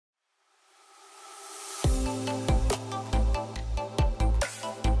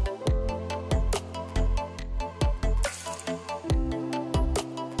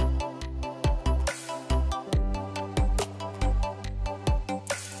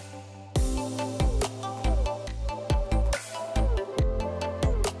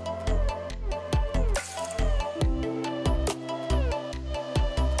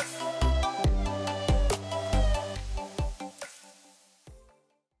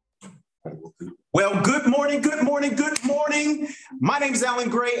Well, good morning, good morning, good morning. My name is Alan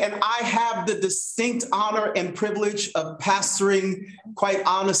Gray, and I have the distinct honor and privilege of pastoring, quite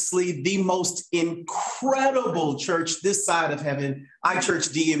honestly, the most incredible church this side of heaven,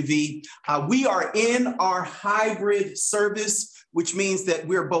 iChurchDMV. We are in our hybrid service, which means that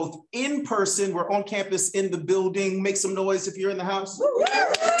we're both in person, we're on campus in the building. Make some noise if you're in the house.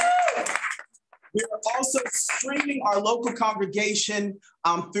 We are also streaming our local congregation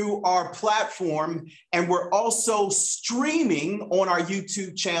through our platform, and we're also streaming on our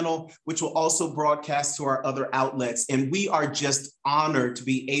YouTube channel, which will also broadcast to our other outlets. And we are just honored to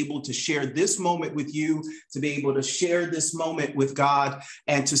be able to share this moment with you, to be able to share this moment with God,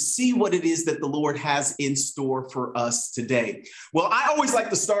 and to see what it is that the Lord has in store for us today. Well, I always like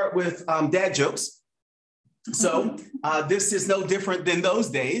to start with dad jokes. So this is no different than those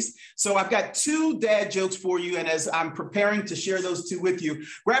days. So I've got two dad jokes for you. And as I'm preparing to share those two with you,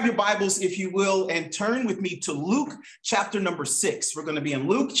 grab your Bibles, if you will, and turn with me to Luke chapter number 6. We're going to be in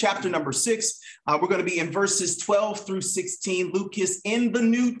Luke chapter number 6. We're going to be in verses 12 through 16. Luke is in the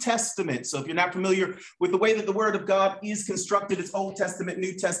New Testament. So if you're not familiar with the way that the Word of God is constructed, it's Old Testament,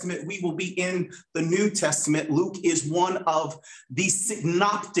 New Testament. We will be in the New Testament. Luke is one of the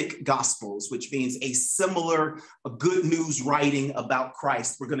synoptic gospels, which means a similar good news writing about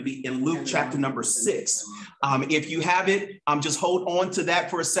Christ. We're going to be in Luke chapter number 6. If you have it, just hold on to that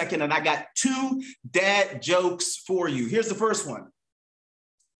for a second. And I got two dad jokes for you. Here's the first one.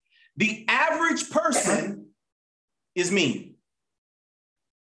 The average person is mean.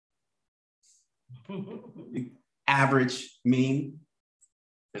 Average, mean.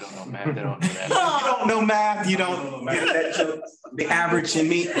 They don't know math. They don't know that. You don't know math. You don't get that joke. The average and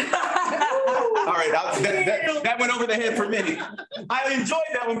mean. All right, that went over the head for many. I enjoyed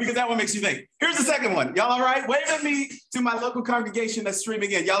that one because that one makes you think. Here's the second one. Y'all all right? Wave at me to my local congregation that's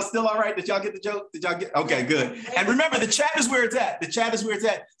streaming in. Y'all still all right? Did y'all get the joke? Did y'all get? Okay, good. And remember, the chat is where it's at. The chat is where it's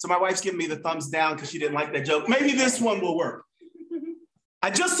at. So my wife's giving me the thumbs down because she didn't like that joke. Maybe this one will work. I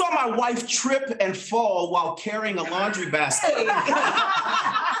just saw my wife trip and fall while carrying a laundry basket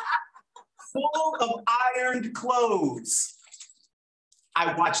full of ironed clothes.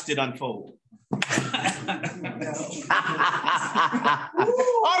 I watched it unfold. All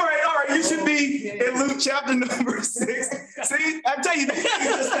right. You should be in Luke chapter number 6. See, I tell you, they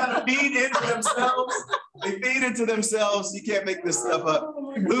just kind of feed into themselves. They feed into themselves. You can't make this stuff up.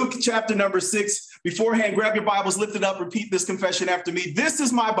 Luke chapter number 6. Beforehand, grab your Bibles, lift it up, repeat this confession after me. This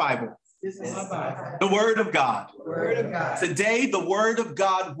is my Bible. This is my Bible. The Word of God. The Word of God. Today, the Word of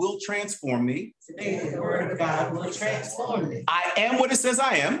God will transform me. Today, the Word of God will transform me. I am what it says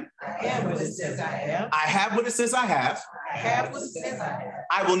I am. I am what it says I am. I have what it says I have. I have what it says I have.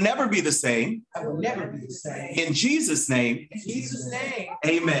 I will never be the same. I will never be the same. In Jesus' name. In Jesus' name.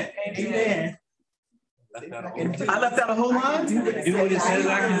 Amen. Amen. I left out a whole line? Do what it says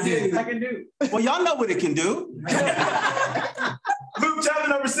I can do. Well, y'all know what it can do. Luke chapter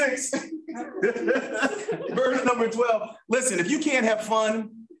number 6, verse number 12. Listen, if you can't have fun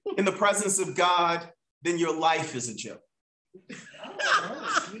in the presence of God, then your life is a joke.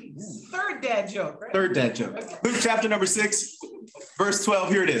 Third dad joke. Right? Third dad joke. Luke chapter number 6, verse 12.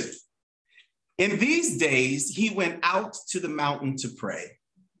 Here it is. In these days, he went out to the mountain to pray,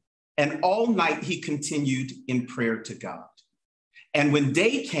 and all night he continued in prayer to God. And when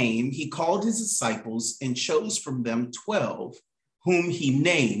day came, he called his disciples and chose from them 12, whom he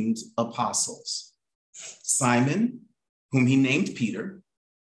named apostles. Simon, whom he named Peter,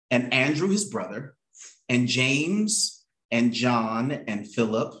 and Andrew his brother, and James and John and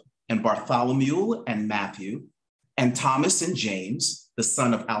Philip and Bartholomew and Matthew, and Thomas and James, the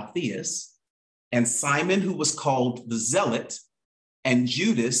son of Alphaeus, and Simon, who was called the Zealot, and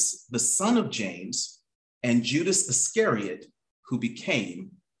Judas, the son of James, and Judas Iscariot, who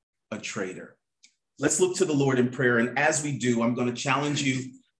became a traitor. Let's look to the Lord in prayer. And as we do, I'm going to challenge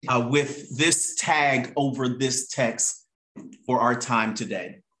you with this tag over this text for our time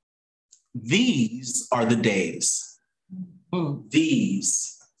today. These are the days.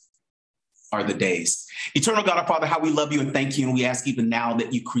 These are the days. Eternal God, our Father, how we love you and thank you. And we ask even now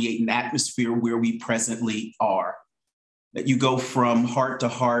that you create an atmosphere where we presently are, that you go from heart to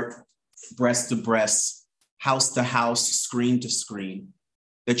heart, breast to breast, house to house, screen to screen,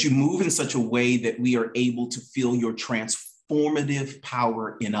 that you move in such a way that we are able to feel your transformative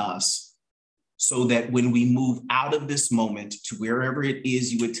power in us, so that when we move out of this moment to wherever it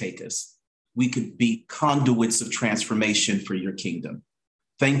is you would take us, we could be conduits of transformation for your kingdom.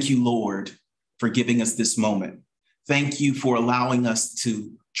 Thank you, Lord, for giving us this moment. Thank you for allowing us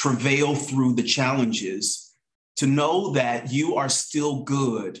to travail through the challenges, to know that you are still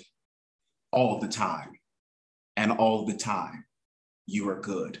good, all the time, and all the time you are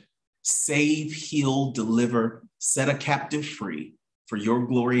good. Save, heal, deliver, set a captive free for your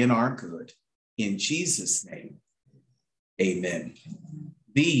glory and our good. In Jesus' name, amen.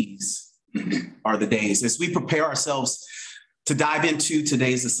 These are the days. As we prepare ourselves to dive into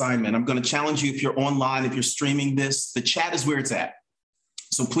today's assignment, I'm going to challenge you, if you're online, if you're streaming this, the chat is where it's at.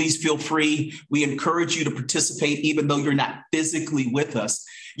 So please feel free. We encourage you to participate, even though you're not physically with us.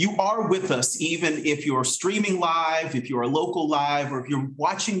 You are with us, even if you're streaming live, if you're a local live, or if you're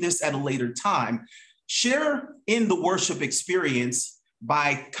watching this at a later time. Share in the worship experience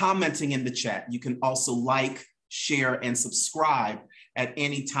by commenting in the chat. You can also like, share, and subscribe at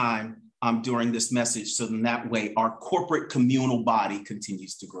any time during this message, so in that way our corporate communal body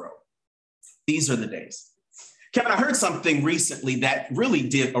continues to grow. These are the days. Kevin, I heard something recently that really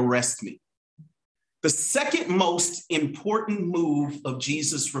did arrest me. The second most important move of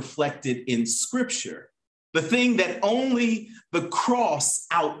Jesus reflected in Scripture, the thing that only the cross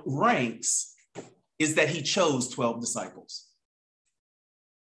outranks, is that he chose 12 disciples.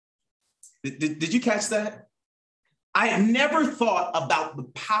 Did you catch that? I had never thought about the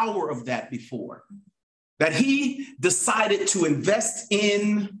power of that before, that he decided to invest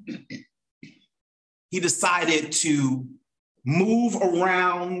in, he decided to move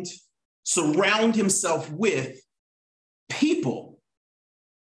around, surround himself with people,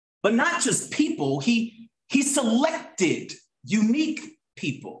 but not just people. He selected unique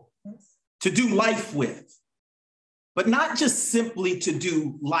people to do life with, but not just simply to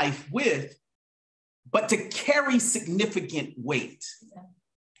do life with, but to carry significant weight.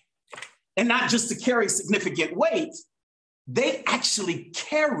 And not just to carry significant weight, they actually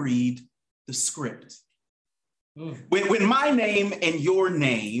carried the script. When my name and your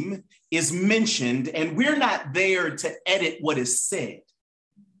name is mentioned and we're not there to edit what is said,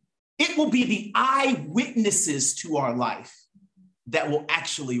 it will be the eyewitnesses to our life that will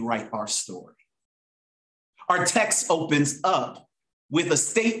actually write our story. Our text opens up with a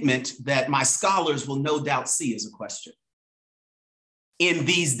statement that my scholars will no doubt see as a question. In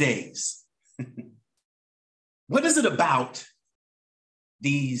these days. What is it about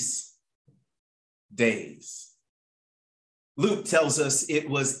these days? Luke tells us it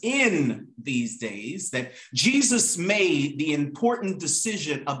was in these days that Jesus made the important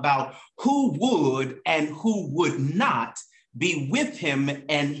decision about who would and who would not be with him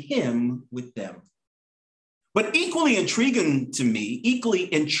and him with them. But equally intriguing to me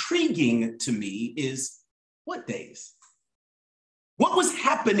is what days? What was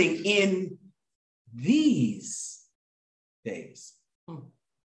happening in these days?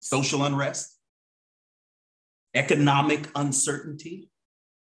 Social unrest, economic uncertainty,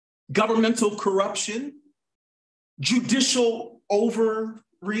 governmental corruption, judicial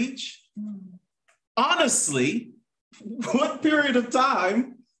overreach. Honestly, what period of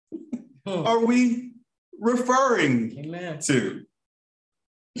time are we referring to?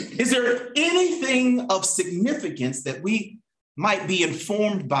 Is there anything of significance that we might be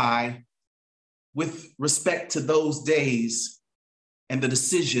informed by with respect to those days and the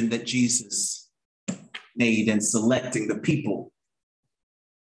decision that Jesus made in selecting the people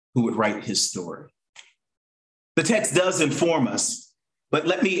who would write his story? The text does inform us, but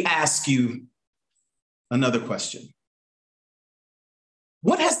let me ask you another question.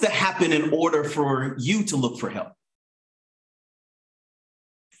 What has to happen in order for you to look for help?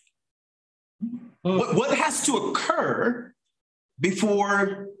 What has to occur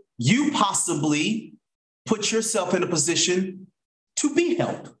before you possibly put yourself in a position to be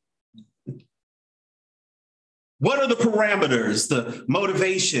helped? What are the parameters, the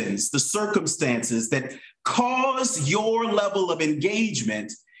motivations, the circumstances that cause your level of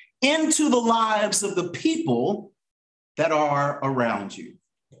engagement into the lives of the people that are around you?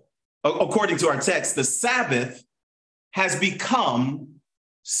 According to our text, the Sabbath has become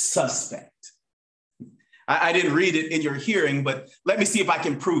suspect. I didn't read it in your hearing, but let me see if I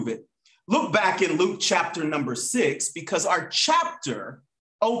can prove it. Look back in Luke chapter number 6, because our chapter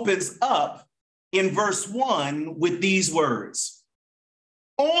opens up in verse 1 with these words: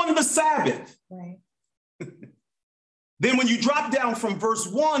 on the Sabbath. Right. Then when you drop down from verse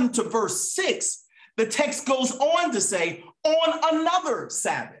 1 to verse 6, the text goes on to say, on another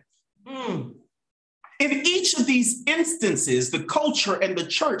Sabbath. In each of these instances, the culture and the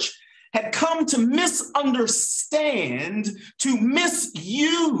church had come to misunderstand, to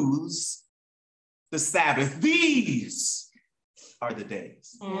misuse the Sabbath. These are the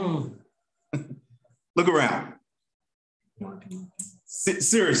days. Look around.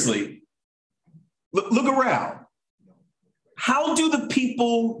 Seriously, look around. How do the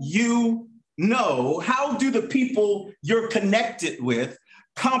people you know? How do the people you're connected with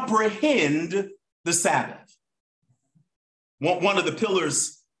comprehend the Sabbath? One of the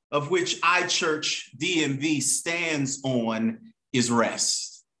pillars of which iChurchDMV stands on is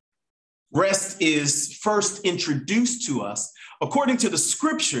rest. Rest is first introduced to us, according to the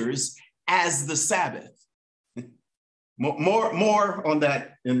scriptures, as the Sabbath. More on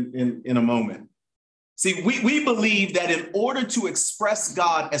that in a moment. See, we believe that in order to express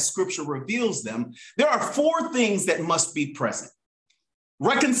God as scripture reveals them, there are four things that must be present.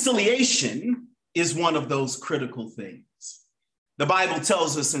 Reconciliation is one of those critical things. The Bible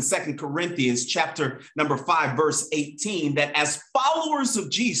tells us in 2 Corinthians chapter number 5, verse 18, that as followers of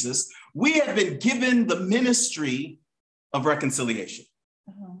Jesus, we have been given the ministry of reconciliation.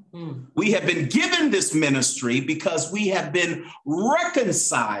 We have been given this ministry because we have been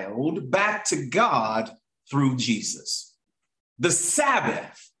reconciled back to God through Jesus. The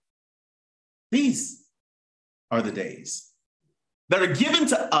Sabbath, these are the days that are given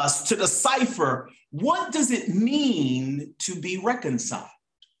to us to decipher what does it mean to be reconciled.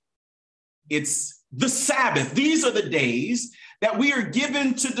 It's the Sabbath. These are the days that we are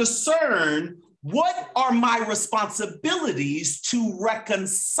given to discern what are my responsibilities to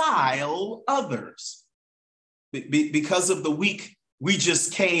reconcile others. Because of the week we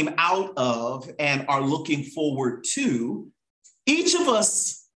just came out of and are looking forward to, each of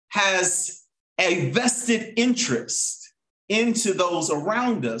us has a vested interest into those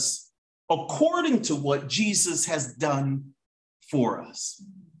around us according to what Jesus has done for us.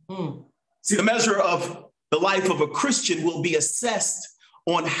 See, the measure of the life of a Christian will be assessed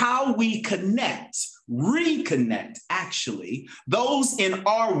on how we reconnect, actually, those in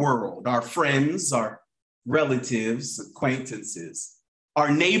our world, our friends, our relatives, acquaintances, our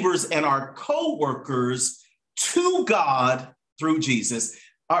neighbors, and our co-workers to God through Jesus.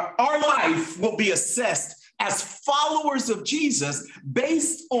 Our life will be assessed as followers of Jesus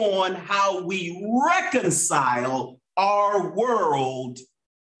based on how we reconcile our world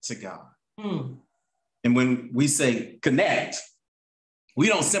to God. And when we say connect, we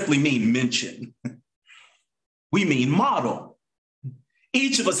don't simply mean mention. We mean model.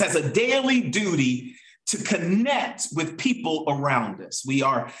 Each of us has a daily duty to connect with people around us. We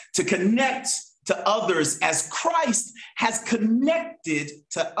are to connect to others as Christ has connected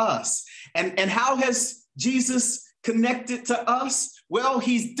to us. And how has Jesus connected to us? Well,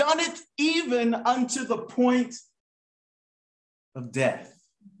 he's done it even unto the point of death.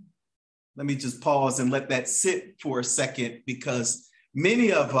 Let me just pause and let that sit for a second, because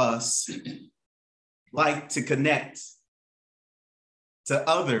many of us like to connect to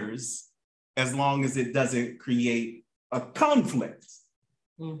others as long as it doesn't create a conflict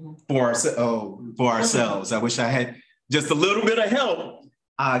for ourselves. I wish I had just a little bit of help,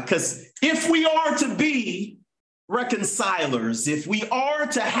 because if we are to be reconcilers, if we are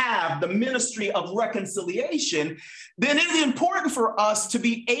to have the ministry of reconciliation, then it is important for us to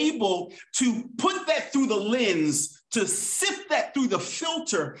be able to put that through the lens, to sift that through the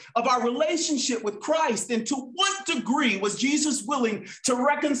filter of our relationship with Christ. And to what degree was Jesus willing to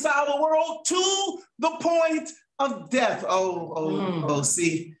reconcile the world? To the point of death.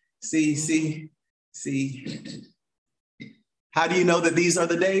 See. How do you know that these are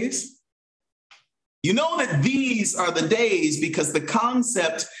the days? You know that these are the days because the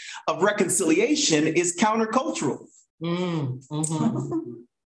concept of reconciliation is countercultural. You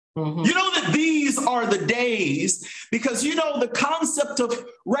know that these are the days because, you know, the concept of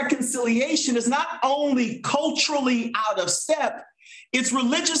reconciliation is not only culturally out of step, it's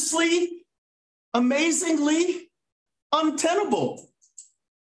religiously, amazingly untenable.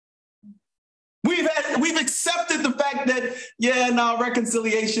 We've accepted the fact that,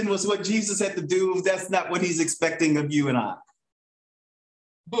 reconciliation was what Jesus had to do. That's not what he's expecting of you and I.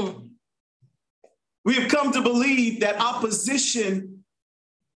 We have come to believe that opposition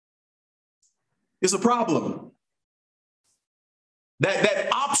is a problem. That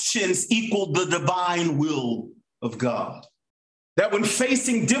options equal the divine will of God. That when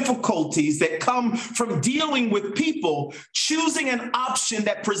facing difficulties that come from dealing with people, choosing an option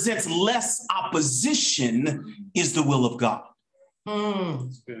that presents less opposition is the will of God.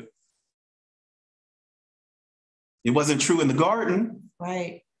 That's good. It wasn't true in the garden.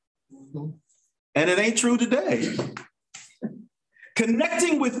 Right. And it ain't true today.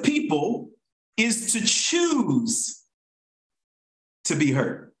 Connecting with people is to choose to be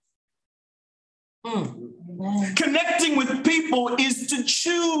heard. Connecting with people is to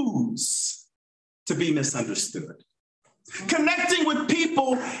choose to be misunderstood. Connecting with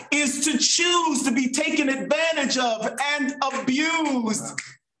people is to choose to be taken advantage of and abused.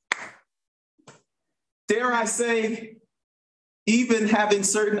 dare I say, even having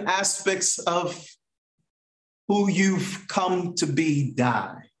certain aspects of who you've come to be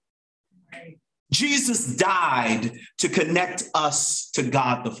die. Jesus died to connect us to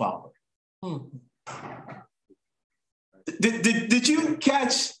God the Father. Did you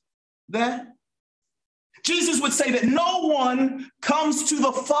catch that? Jesus would say that no one comes to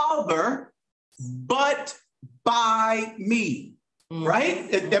the Father but by me.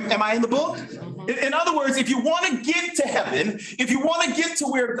 Right? Am I in the book? In other words, if you want to get to heaven, if you want to get to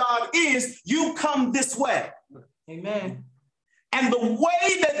where God is, you come this way. Amen. And the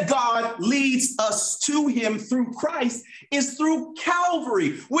way that God leads us to him through Christ is through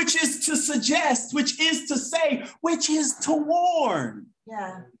Calvary, which is to suggest, which is to say, which is to warn.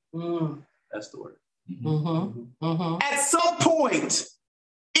 Yeah. That's the word. At some point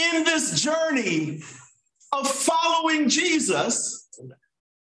in this journey of following Jesus,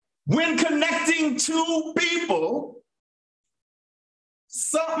 when connecting two people,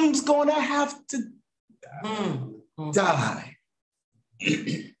 something's going to have to die.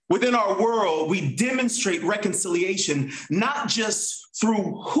 Within our world, we demonstrate reconciliation not just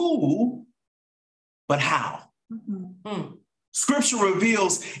through who, but how. Scripture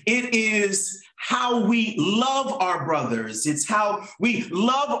reveals it is how we love our brothers. It's how we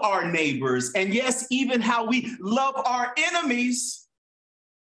love our neighbors. And yes, even how we love our enemies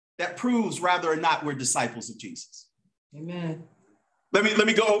that proves whether or not we're disciples of Jesus. Amen. Let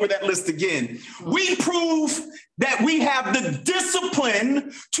me go over that list again. We prove that we have the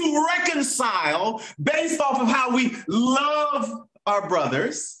discipline to reconcile based off of how we love our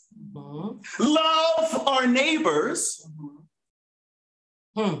brothers, love our neighbors,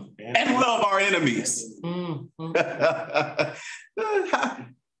 and love our enemies.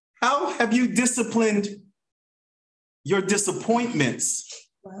 How have you disciplined your disappointments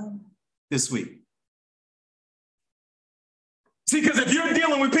this week? See, because if you're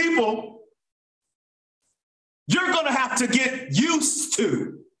dealing with people, you're going to have to get used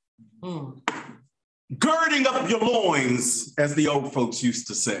to girding up your loins, as the old folks used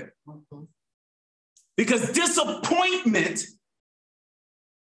to say. Because disappointment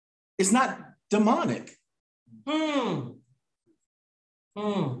is not demonic.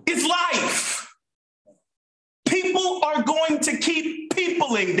 It's life. People are going to keep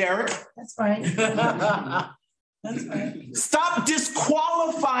peopling, Derek. That's right. That's right. Stop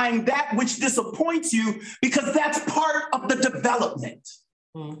disqualifying that which disappoints you, because that's part of the development.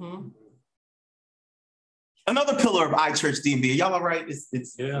 Another pillar of iChurchDMV. Y'all all right?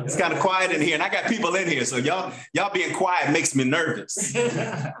 It's kind of quiet in here, and I got people in here, so y'all being quiet makes me nervous.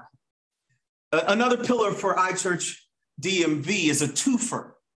 Another pillar for iChurchDMV is a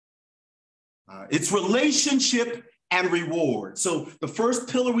twofer. It's relationship and reward. So the first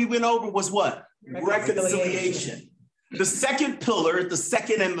pillar we went over was what? Reconciliation. The second pillar, the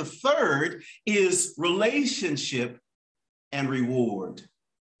second and the third, is relationship and reward.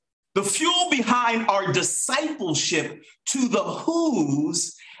 The fuel behind our discipleship to the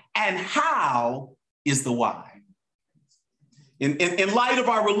who's and how is the why. In light of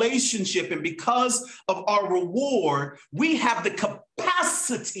our relationship and because of our reward, we have the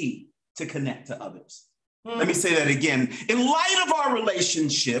capacity to connect to others. Let me say that again. In light of our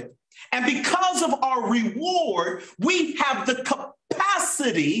relationship and because of our reward, we have the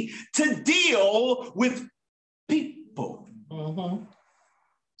capacity to deal with people.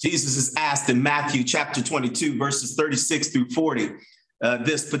 Jesus is asked in Matthew chapter 22, verses 36 through 40,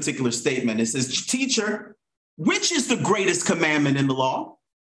 this particular statement. It says, "Teacher, which is the greatest commandment in the law?"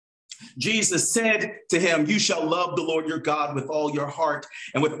 Jesus said to him, "You shall love the Lord your God with all your heart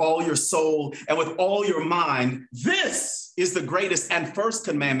and with all your soul and with all your mind. This is the greatest and first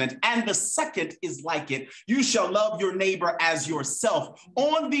commandment, and the second is like it. You shall love your neighbor as yourself.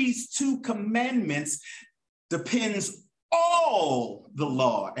 On these two commandments depends all the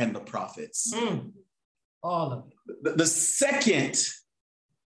law and the prophets." All of it. The second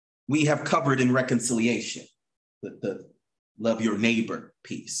we have covered in reconciliation, the love your neighbor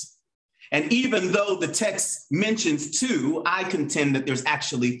piece. And even though the text mentions two, I contend that there's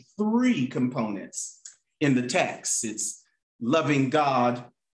actually three components in the text. It's loving God,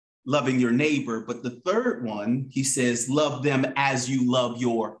 loving your neighbor, but the third one, he says, love them as you love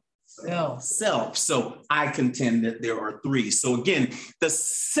yourself. So I contend that there are three. So again, the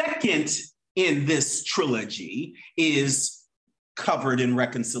second in this trilogy is covered in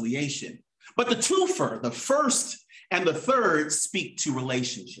reconciliation. But the twofer, the first and the third, speak to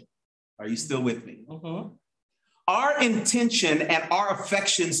relationship. Are you still with me? Our intention and our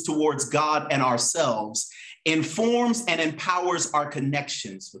affections towards God and ourselves informs and empowers our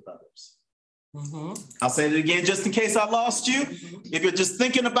connections with others. I'll say it again just in case I lost you. If you're just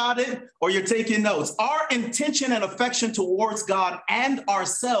thinking about it or you're taking notes, our intention and affection towards God and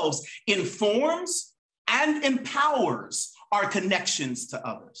ourselves informs and empowers our connections to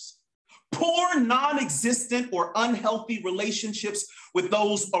others. Poor, non-existent, or unhealthy relationships with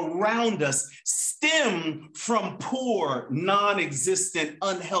those around us stem from poor, non-existent,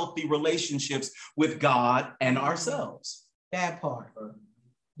 unhealthy relationships with God and ourselves. That part.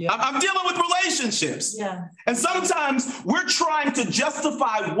 Yeah. I'm dealing with relationships. Yeah. And sometimes we're trying to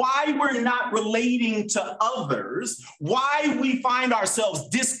justify why we're not relating to others, why we find ourselves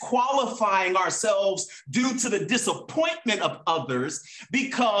disqualifying ourselves due to the disappointment of others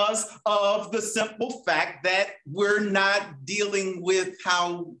because of the simple fact that we're not dealing with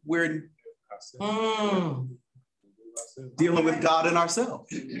how we're dealing with God and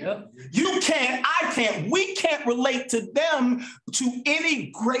ourselves. Yep. You can't, I can't, we can't relate to them to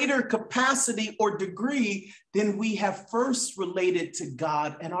any greater capacity or degree than we have first related to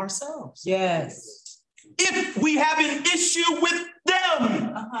God and ourselves. Yes. If we have an issue with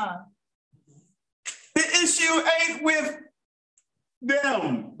them, the issue ain't with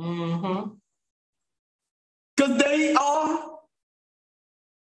them. Because they are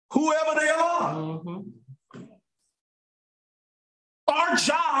whoever they are. Our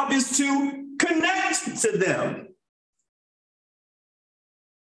job is to connect to them.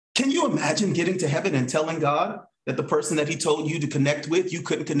 Can you imagine getting to heaven and telling God that the person that he told you to connect with, you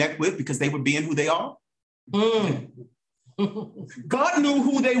couldn't connect with because they were being who they are? God knew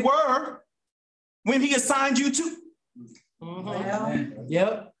who they were when he assigned you to.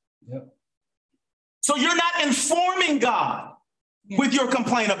 Yep. So you're not informing God with your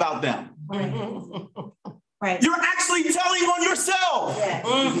complaint about them. Right. You're actually telling on yourself. Yes.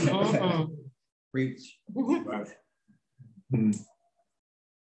 Preach.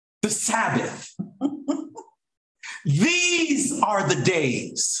 The Sabbath. These are the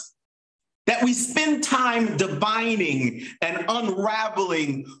days that we spend time divining and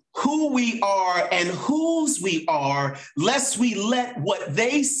unraveling who we are and whose we are, lest we let what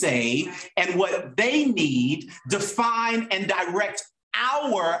they say and what they need define and direct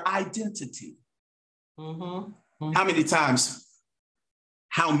our identity. How many times,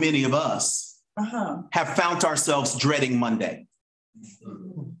 how many of us have found ourselves dreading Monday?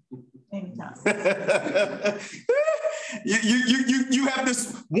 Many times. You have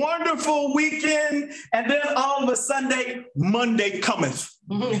this wonderful weekend, and then all of a Sunday, Monday cometh.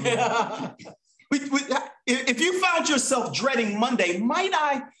 If you found yourself dreading Monday, might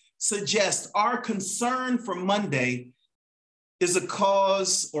I suggest our concern for Monday is a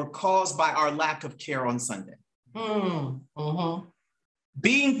cause or caused by our lack of care on Sunday.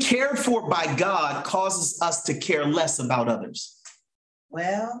 Being cared for by God causes us to care less about others.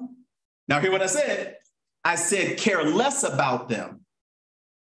 Well, now hear what I said. I said care less about them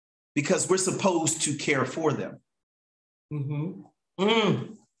because we're supposed to care for them.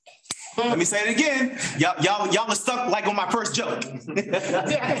 Let me say it again. Y'all are stuck like on my first joke.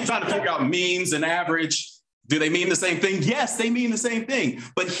 Trying to figure out means and average. Do they mean the same thing? Yes, they mean the same thing.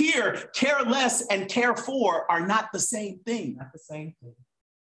 But here, care less and care for are not the same thing. Not the same thing.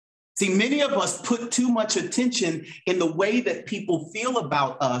 See, many of us put too much attention in the way that people feel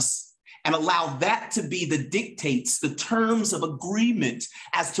about us and allow that to be the dictates, the terms of agreement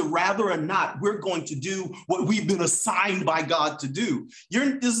as to whether or not we're going to do what we've been assigned by God to do.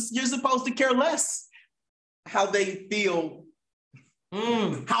 You're supposed to care less how they feel,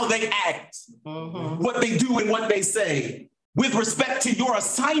 how they act, what they do and what they say with respect to your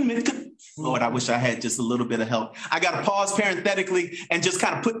assignment. Lord, I wish I had just a little bit of help. I got to pause parenthetically and just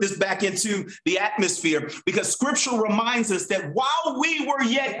kind of put this back into the atmosphere, because scripture reminds us that while we were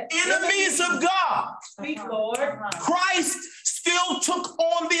yet enemies of God, Christ still took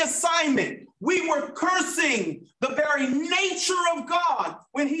on the assignment. We were cursing the very nature of God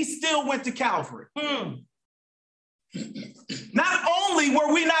when he still went to Calvary. Not only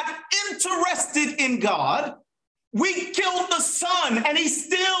were we not interested in God, we killed the Son and he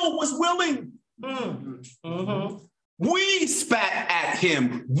still was willing. We spat at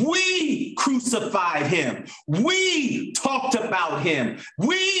him. We crucified him. We talked about him.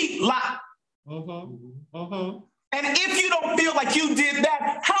 We lied. And if you don't feel like you did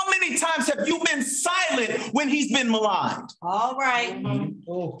that, how many times have you been silent when he's been maligned? All right.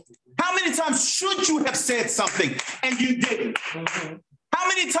 How many times should you have said something and you didn't? How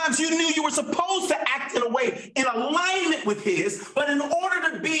many times you knew you were supposed to act in a way in alignment with his, but in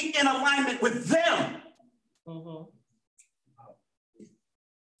order to be in alignment with them,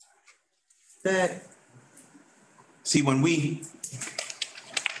 that, see, when we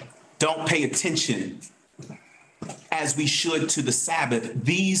don't pay attention as we should to the Sabbath,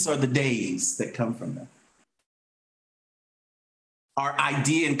 these are the days that come from them. Our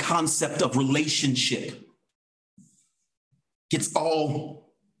idea and concept of relationship gets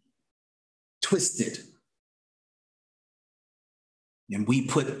all twisted. And we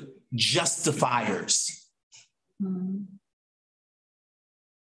put justifiers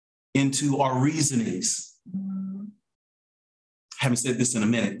into our reasonings. I haven't said this in a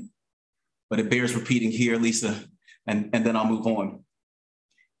minute, but it bears repeating here, Lisa, and then I'll move on.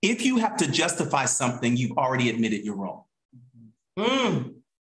 If you have to justify something, you've already admitted you're wrong. All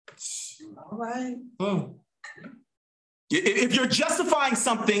right. If you're justifying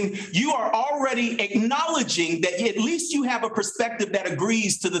something, you are already acknowledging that at least you have a perspective that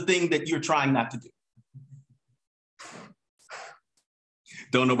agrees to the thing that you're trying not to do.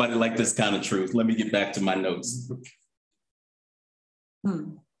 Don't nobody like this kind of truth. Let me get back to my notes.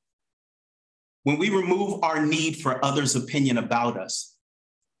 When we remove our need for others' opinion about us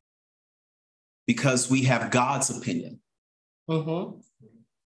because we have God's opinion,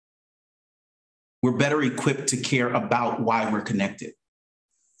 we're better equipped to care about why we're connected.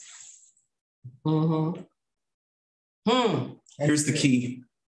 Here's the key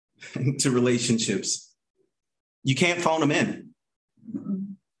to relationships. You can't phone them in.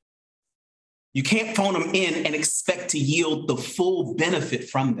 You can't phone them in and expect to yield the full benefit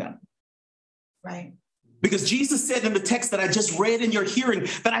from them. Right. Because Jesus said in the text that I just read in your hearing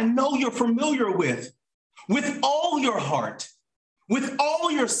that I know you're familiar with all your heart, with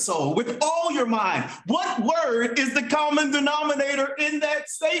all your soul, with all your mind. What word is the common denominator in that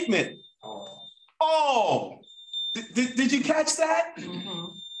statement? All. Did you catch that?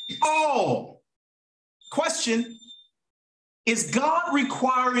 All. Question, is God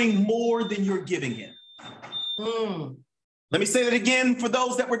requiring more than you're giving him? Let me say that again for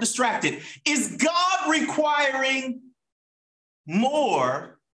those that were distracted. Is God requiring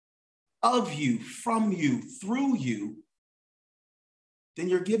more of you, from you, through you, than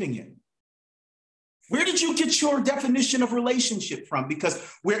you're giving him? Where did you get your definition of relationship from? Because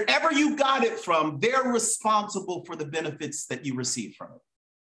wherever you got it from, they're responsible for the benefits that you receive from it.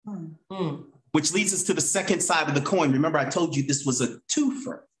 Which leads us to the second side of the coin. Remember, I told you this was a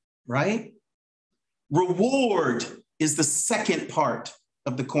twofer, right? Reward is the second part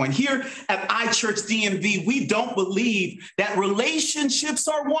of the coin. Here at iChurchDMV, we don't believe that relationships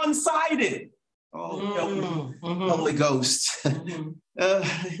are one-sided. Oh, Holy Ghost. We don't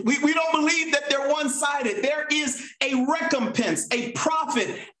believe that they're one-sided. There is a recompense, a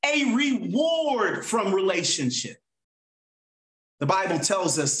profit, a reward from relationship. The Bible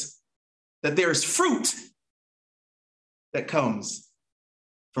tells us that there's fruit that comes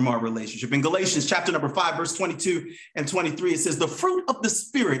from our relationship. In Galatians chapter number 5, verse 22 and 23, it says, the fruit of the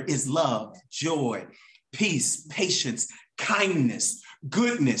Spirit is love, joy, peace, patience, kindness,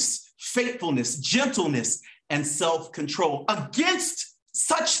 goodness, faithfulness, gentleness, and self-control. Against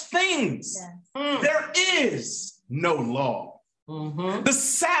such things, there is no law. The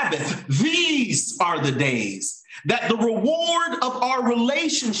Sabbath, these are the days that the reward of our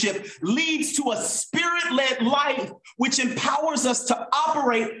relationship leads to a spirit-led life, which empowers us to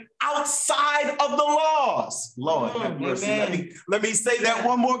operate outside of the laws. Lord, have mercy. Let me say that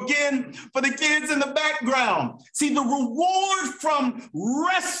one more again for the kids in the background. See, the reward from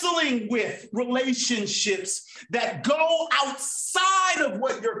wrestling with relationships that go outside of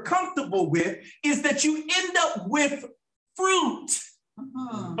what you're comfortable with is that you end up with fruit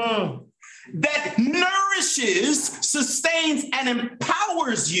that nourishes, sustains, and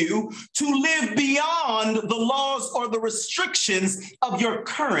empowers you to live beyond the laws or the restrictions of your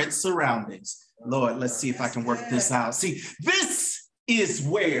current surroundings. Lord, let's see if I can work this out. See, this is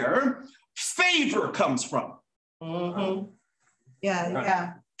where favor comes from.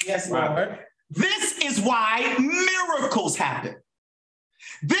 Yes, Lord. This is why miracles happen.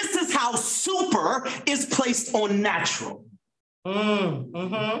 This is how super is placed on natural.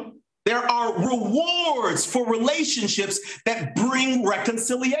 There are rewards for relationships that bring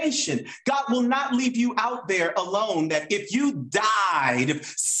reconciliation. God will not leave you out there alone, that if you died, if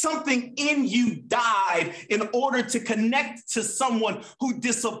something in you died in order to connect to someone who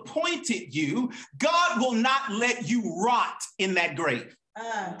disappointed you, God will not let you rot in that grave.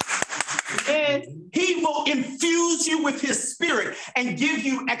 And he will infuse you with his spirit and give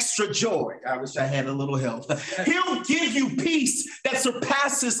you extra joy. I wish I had a little help. He'll give you peace that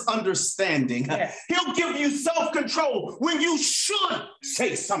surpasses understanding. He'll give you self-control when you should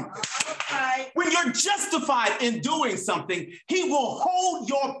say something. When you're justified in doing something, he will hold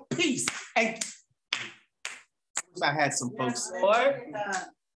your peace. And I had some folks.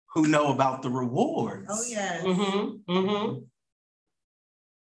 who know about the rewards. Oh, yeah. Mm-hmm. Mm-hmm.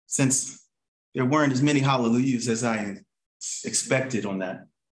 Since there weren't as many hallelujahs as I expected on that.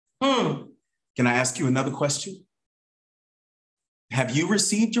 Can I ask you another question? Have you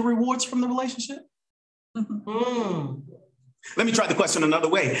received your rewards from the relationship? Let me try the question another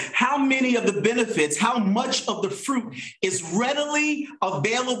way. How many of the benefits, how much of the fruit is readily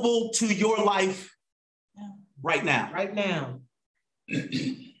available to your life right now? Right now.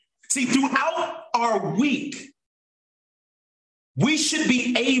 See, throughout our week, we should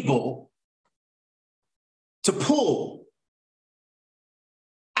be able to pull,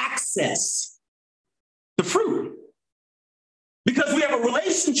 access the fruit because we have a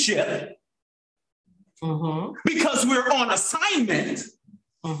relationship, because we're on assignment.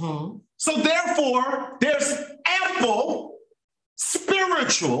 So therefore, there's ample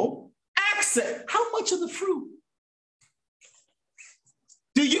spiritual access. How much of the fruit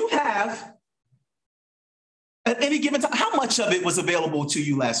do you have at any given time? How much of it was available to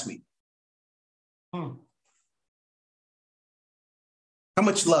you last week? How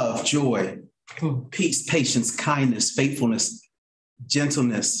much love, joy, peace, patience, kindness, faithfulness,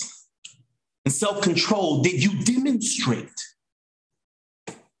 gentleness, and self-control did you demonstrate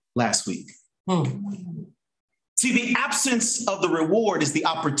last week? See, the absence of the reward is the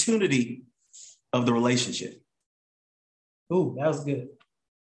opportunity of the relationship. Ooh, that was good.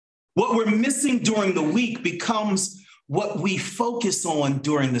 What we're missing during the week becomes what we focus on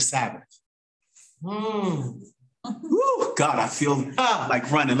during the Sabbath. Woo, God, I feel like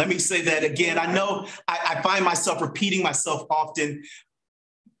running. Let me say that again. I know I find myself repeating myself often,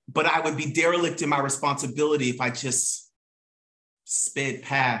 but I would be derelict in my responsibility if I just sped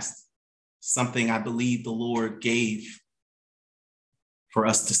past something I believe the Lord gave for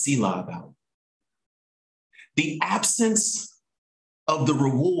us to selah about. The absence of the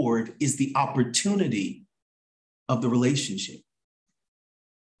reward is the opportunity of the relationship.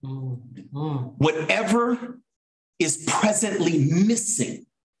 Whatever is presently missing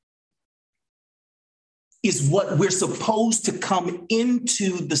is what we're supposed to come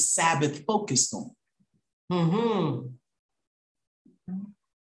into the Sabbath focused on.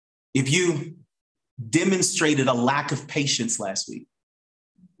 If you demonstrated a lack of patience last week,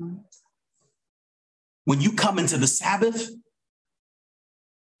 when you come into the Sabbath,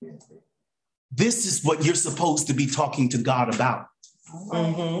 this is what you're supposed to be talking to God about.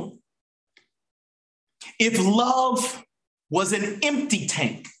 If love was an empty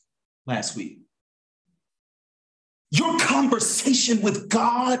tank last week, your conversation with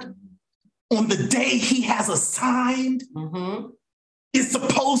God on the day he has assigned is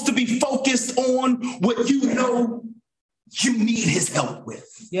supposed to be focused on what you know you need his help with.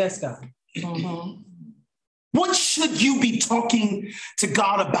 Yes, God. What should you be talking to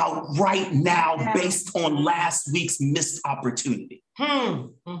God about right now based on last week's missed opportunity?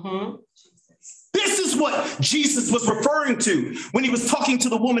 This is what Jesus was referring to when he was talking to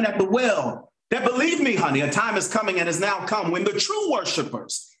the woman at the well. That believe me, honey, a time is coming and has now come when the true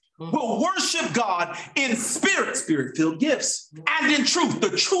worshipers will worship God in spirit-filled gifts, and in truth, the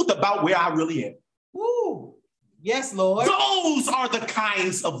truth about where I really am. Woo. Yes, Lord. Those are the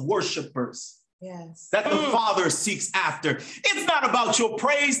kinds of worshipers that the Father seeks after. It's not about your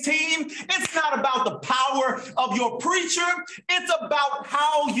praise team. It's not about the power of your preacher. It's about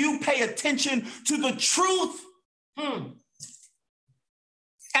how you pay attention to the truth and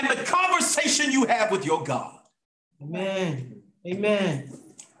the conversation you have with your God. Amen. Amen.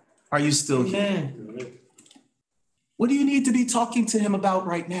 Are you still here? What do you need to be talking to him about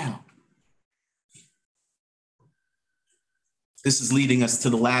right now? This is leading us to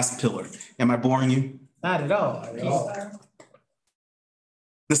the last pillar. Am I boring you? Not at all.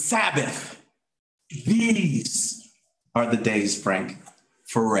 The Sabbath. These are the days, Frank,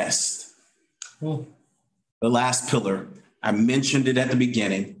 for rest. The last pillar, I mentioned it at the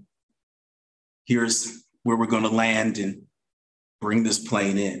beginning. Here's where we're going to land and bring this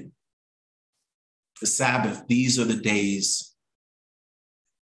plane in. The Sabbath, these are the days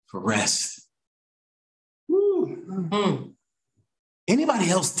for rest. Anybody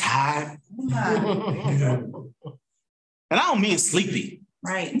else tired? And I don't mean sleepy.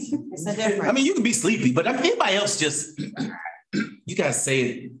 Right. It's a difference. I mean, you can be sleepy, but anybody else just, you guys say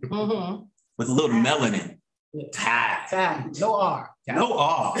it with a little melanin. Tired. No R. No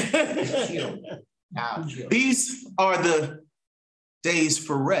R. These are the days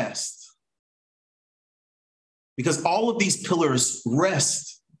for rest. Because all of these pillars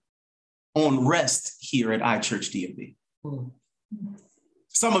rest on rest here at iChurchDMV.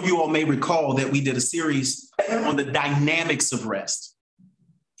 Some of you all may recall that we did a series on the dynamics of rest.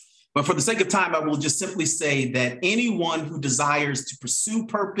 But for the sake of time, I will just simply say that anyone who desires to pursue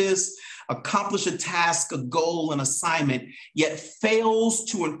purpose, accomplish a task, a goal, an assignment, yet fails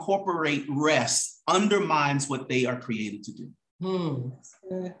to incorporate rest undermines what they are created to do.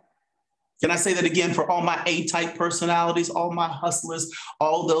 Can I say that again for all my A-type personalities, all my hustlers,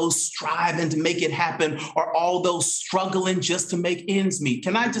 all those striving to make it happen, or all those struggling just to make ends meet?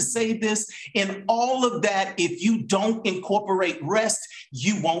 Can I just say this? In all of that, if you don't incorporate rest,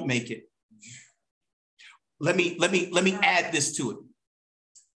 you won't make it. Let me add this to it.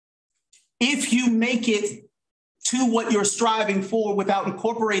 If you make it to what you're striving for without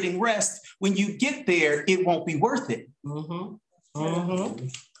incorporating rest, when you get there, it won't be worth it.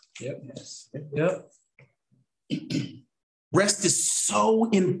 Yep. Rest is so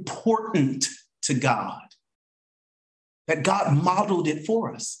important to God that God modeled it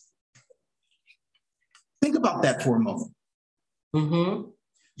for us. Think about that for a moment.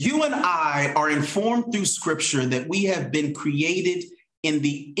 You and I are informed through scripture that we have been created in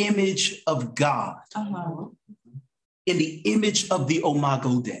the image of God, in the image of the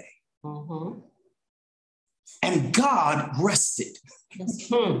Imago Dei. And God rested.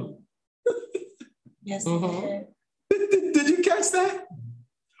 Yes. Did you catch that?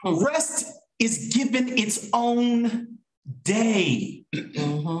 Rest is given its own day.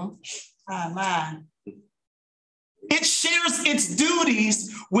 It shares its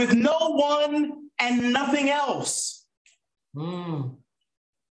duties with no one and nothing else. Oh,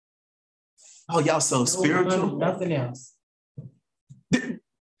 y'all so spiritual. Nothing else.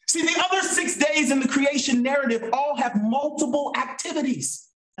 See, the other 6 days in the creation narrative all have multiple activities.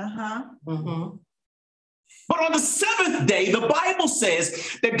 But on the seventh day, the Bible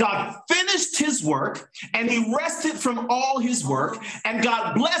says that God finished his work and he rested from all his work, and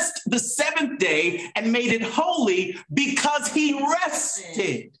God blessed the seventh day and made it holy because he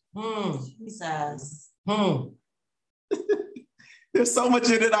rested. Jesus. There's so much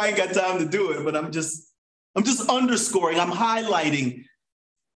in it, I ain't got time to do it, but I'm just underscoring, I'm highlighting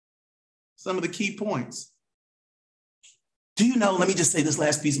some of the key points. Do you know, let me just say this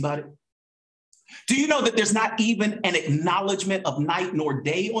last piece about it. Do you know that there's not even an acknowledgement of night nor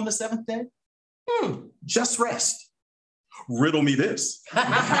day on the seventh day? Just rest. Riddle me this. Right?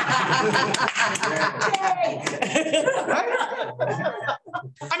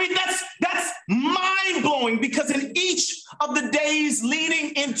 I mean, that's mind-blowing, because in each of the days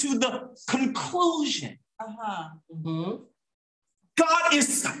leading into the conclusion, God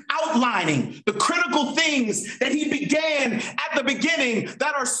is outlining the critical things that he began at the beginning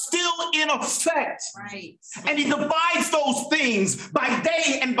that are still in effect. Right. And he divides those things by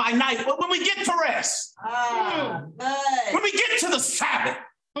day and by night. But when we get to rest, when we get to the Sabbath,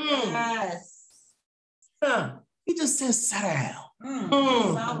 Yes. he just says, sit down.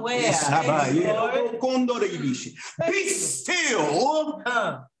 Somewhere. Be still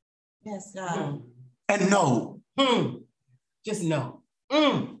Yes, God. and know. Just know.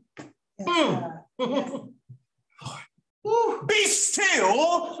 Yes, God. Yes. Be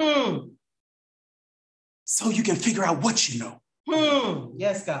still so you can figure out what you know.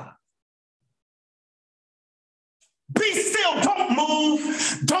 Yes, God. Be still. Don't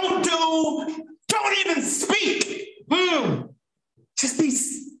move. Don't do. Don't even speak. Just be.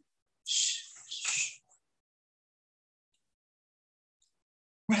 Shh.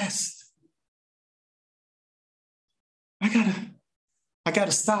 Rest. I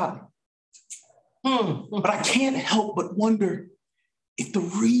gotta stop. But I can't help but wonder if the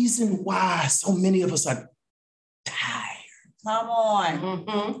reason why so many of us are tired. Come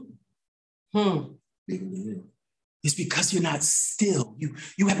on. Is because you're not still.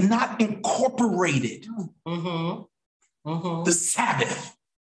 You have not incorporated the Sabbath.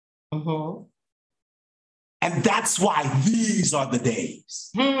 And that's why these are the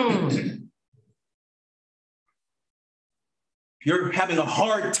days. You're having a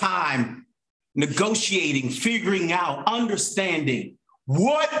hard time negotiating, figuring out, understanding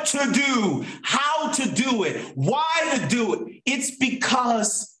what to do, how to do it, why to do it. It's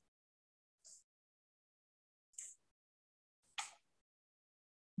because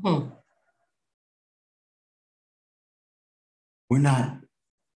we're not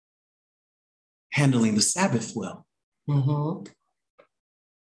handling the Sabbath well.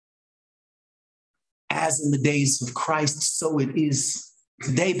 As in the days of Christ, so it is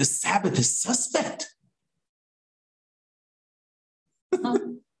today. The Sabbath is suspect.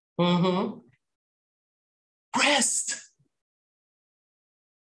 Rest.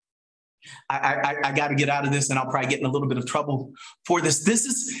 I got to get out of this, and I'll probably get in a little bit of trouble for this. This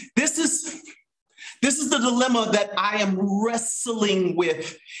is This is the dilemma that I am wrestling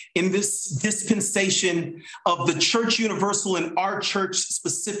with in this dispensation of the Church Universal and our church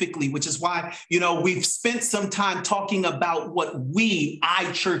specifically, which is why, we've spent some time talking about what we,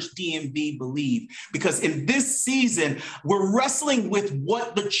 iChurchDMV, believe. Because in this season, we're wrestling with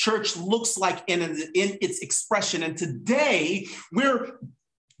what the church looks like in its expression. And today, we're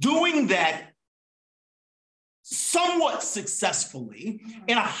doing that somewhat successfully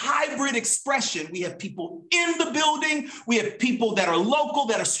in a hybrid expression. We have people in the building, we have people that are local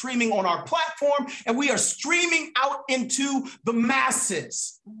that are streaming on our platform, and we are streaming out into the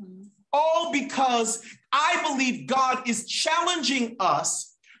masses. All because I believe God is challenging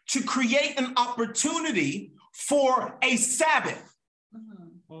us to create an opportunity for a Sabbath.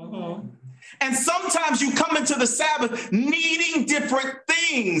 And sometimes you come into the Sabbath needing different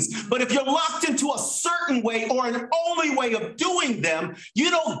things. But if you're locked into a certain way or an only way of doing them, you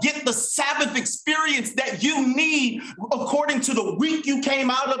don't get the Sabbath experience that you need according to the week you came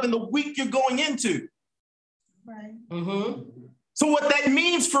out of and the week you're going into. Right. So what that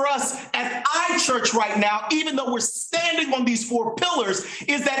means for us at iChurch right now, even though we're standing on these 4 pillars,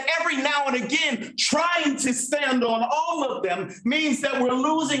 is that every now and again, trying to stand on all of them means that we're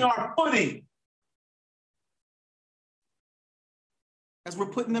losing our footing as we're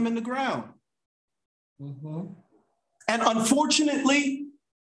putting them in the ground. And unfortunately,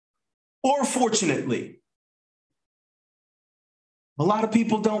 or fortunately, a lot of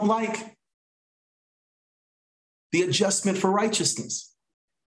people don't like the adjustment for righteousness.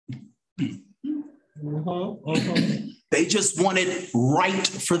 They just want it right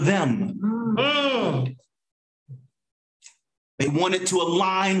for them. They want it to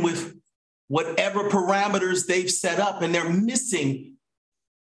align with whatever parameters they've set up, and they're missing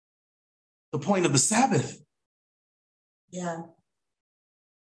the point of the Sabbath. Yeah.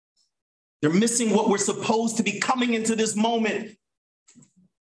 They're missing what we're supposed to be coming into this moment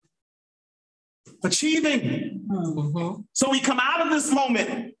achieving. So we come out of this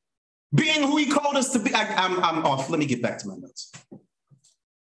moment being who he called us to be. I'm off. Let me get back to my notes.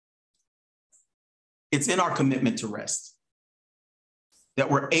 It's in our commitment to rest that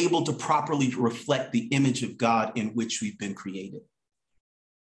we're able to properly reflect the image of God in which we've been created.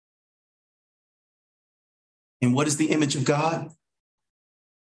 And what is the image of God?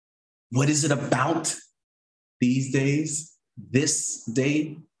 What is it about these days, this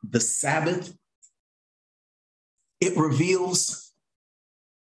day, the Sabbath? It reveals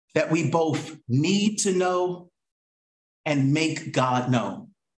that we both need to know and make God known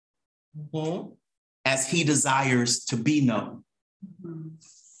as he desires to be known,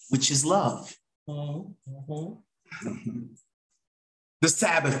 which is love. The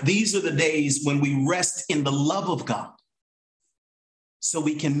Sabbath, these are the days when we rest in the love of God so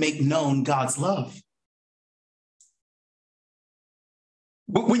we can make known God's love.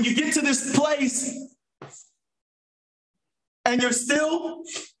 But when you get to this place and you're still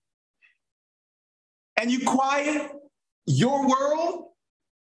and you quiet your world,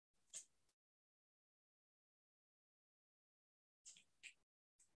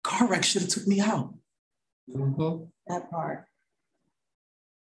 car wreck should have took me out. That part.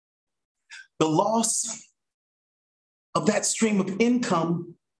 The loss of that stream of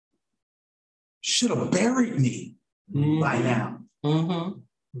income should have buried me by now.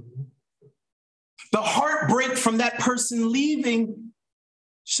 The heartbreak from that person leaving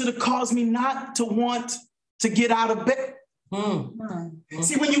should have caused me not to want to get out of bed.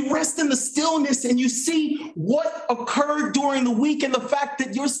 See, when you rest in the stillness and you see what occurred during the week and the fact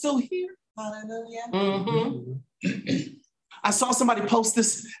that you're still here. Hallelujah. I saw somebody post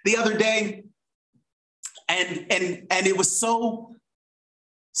this the other day, and it was so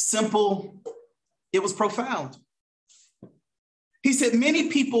simple, it was profound. He said, many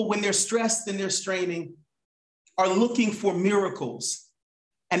people, when they're stressed and they're straining, are looking for miracles,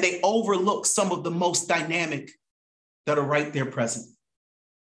 and they overlook some of the most dynamic that are right there present.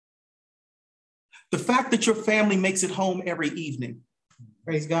 The fact that your family makes it home every evening.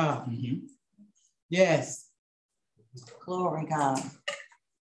 Praise God. Yes. Glory God.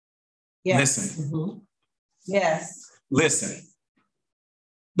 Yes. Listen. Yes. Listen.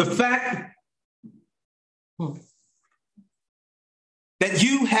 The fact that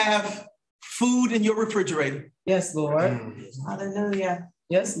you have food in your refrigerator. Yes, Lord. Hallelujah.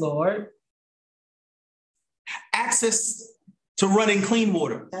 Yes, Lord. Access to running clean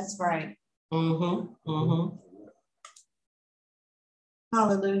water. That's right. Mm-hmm.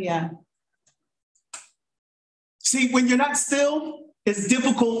 Hallelujah. See, when you're not still, it's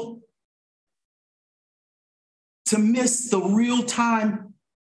difficult to miss the real-time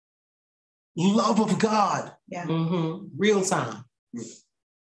love of God. Yeah. Real time.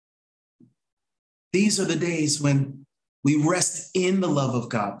 These are the days when we rest in the love of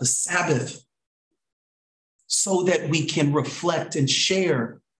God, the Sabbath, so that we can reflect and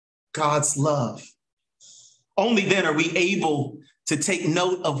share God's love. Only then are we able to take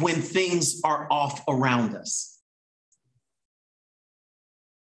note of when things are off around us.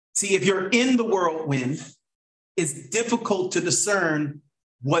 See, if you're in the whirlwind, it's difficult to discern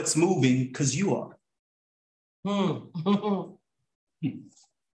what's moving because you are.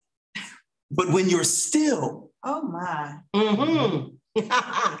 But when you're still, Oh my.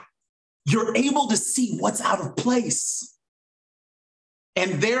 you're able to see what's out of place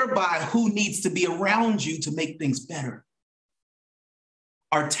and thereby who needs to be around you to make things better.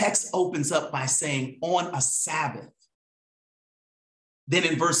 Our text opens up by saying on a Sabbath. Then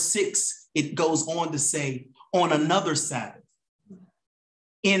in verse 6, it goes on to say on another Sabbath.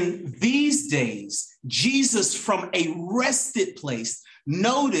 In these days, Jesus from a rested place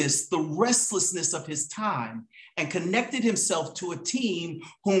noticed the restlessness of his time and connected himself to a team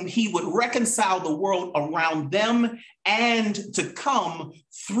whom he would reconcile the world around them and to come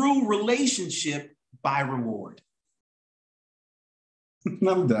through relationship by reward.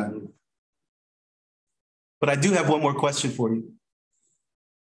 I'm done. But I do have one more question for you.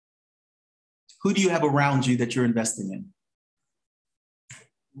 Who do you have around you that you're investing in?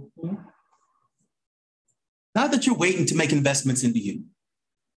 Not that you're waiting to make investments into you.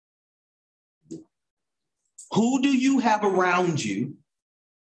 Who do you have around you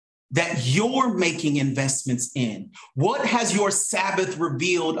that you're making investments in? What has your Sabbath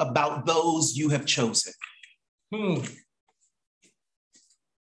revealed about those you have chosen?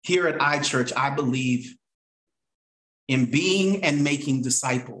 Here at iChurch, I believe in being and making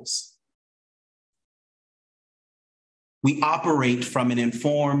disciples. We operate from an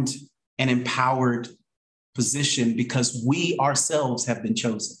informed and empowered position because we ourselves have been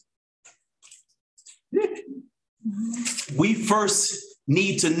chosen. We first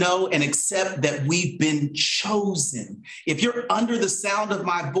need to know and accept that we've been chosen. If you're under the sound of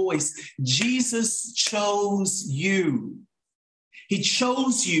my voice, Jesus chose you. He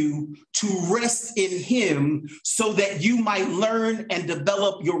chose you to rest in him so that you might learn and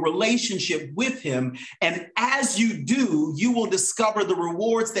develop your relationship with him. And as you do, you will discover the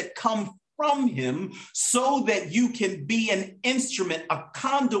rewards that come from him so that you can be an instrument, a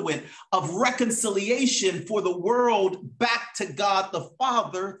conduit of reconciliation for the world back to God the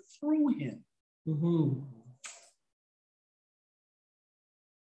Father through him.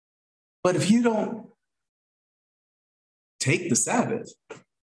 But if you don't take the Sabbath,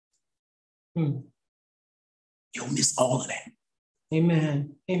 you'll miss all of that.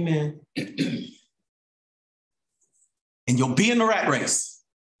 Amen. Amen. And you'll be in the rat race.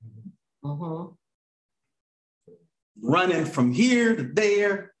 Running from here to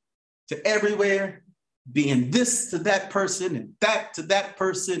there to everywhere, being this to that person and that to that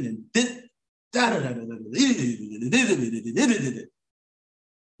person and this.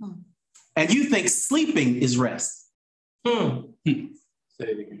 And you think sleeping is rest. Say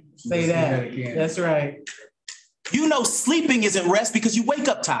it again. Say that again. That's right. You know sleeping isn't rest because you wake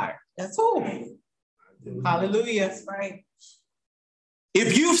up tired. That's all. Hallelujah. That's right.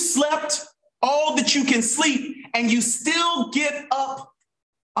 If you've slept all that you can sleep and you still get up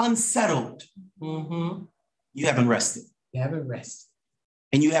unsettled, you haven't rested. You haven't rested.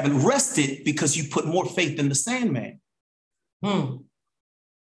 And you haven't rested because you put more faith in the Sandman than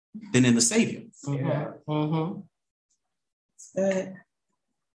in the Savior. Good.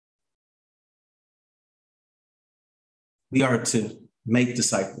 We are to make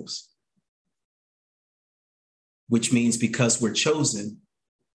disciples, which means because we're chosen,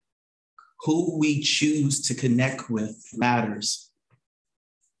 who we choose to connect with matters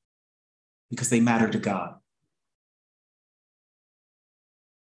because they matter to God.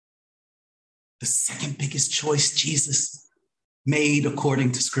 The second biggest choice Jesus made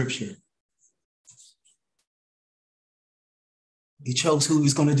according to Scripture. He chose who he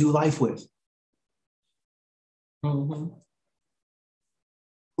was going to do life with.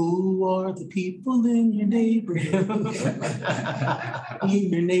 Who are the people in your neighborhood?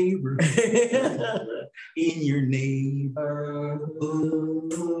 In your neighborhood. In your neighborhood.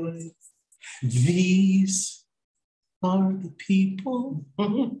 These are the people.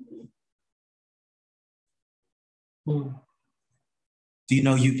 Do you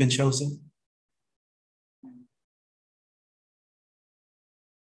know you've been chosen?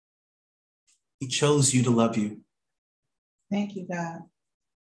 He chose you to love you. Thank you, God.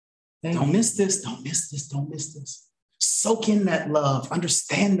 Don't miss this. Don't miss this. Don't miss this. Soak in that love,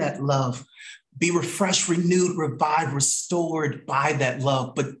 understand that love, be refreshed, renewed, revived, restored by that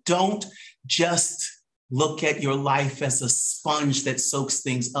love. But don't just look at your life as a sponge that soaks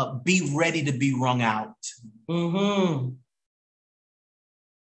things up. Be ready to be wrung out. Mm-hmm.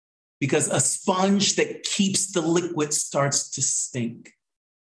 Because a sponge that keeps the liquid starts to stink.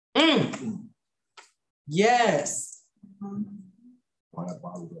 Mm. Yes.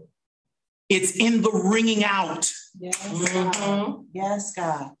 It's in the wringing out. Yes, Mm-hmm. God. Yes,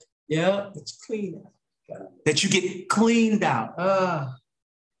 God. Yep. It's clean. That you get cleaned out.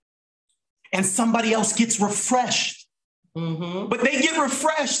 And somebody else gets refreshed. Mm-hmm. But they get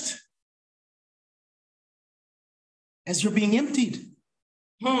refreshed as you're being emptied.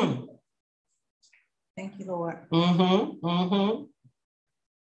 Hmm. Thank you, Lord. Mm-hmm. Mm-hmm.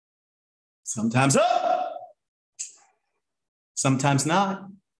 Sometimes up, sometimes not.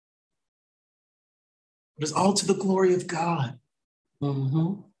 But it's all to the glory of God.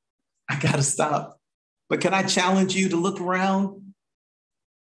 Mm-hmm. I gotta stop. But can I challenge you to look around?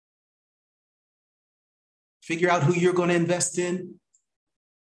 Figure out who you're going to invest in.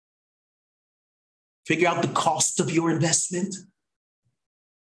 Figure out the cost of your investment.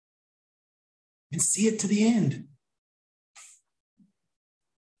 And see it to the end.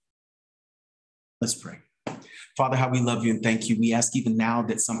 Let's pray. Father, how we love you and thank you. We ask even now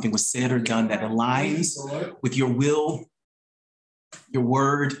that something was said or done that aligns with your will, your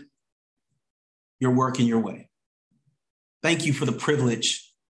word, your work, and your way. Thank you for the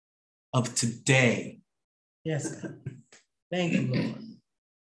privilege of today. Yes, God. Thank you, Lord.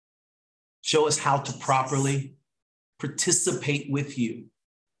 Show us how to properly participate with you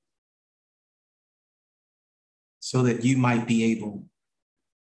so that you might be able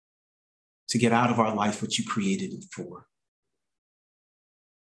to get out of our life what you created it for.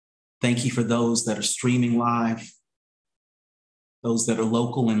 Thank you for those that are streaming live, those that are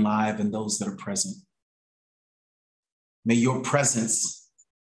local and live, and those that are present. May your presence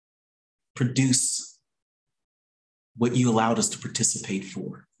produce what you allowed us to participate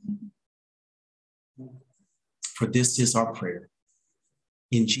for. For this is our prayer.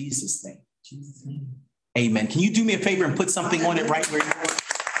 In Jesus' name. Amen. Can you do me a favor and put something on it right where you are?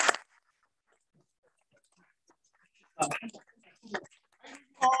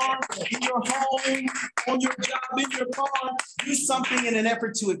 In your home, on your job, in your car, do something in an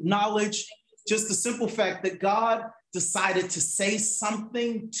effort to acknowledge just the simple fact that God decided to say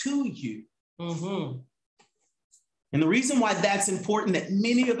something to you. Mm-hmm. And the reason why that's important that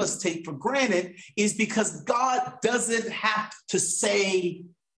many of us take for granted is because God doesn't have to say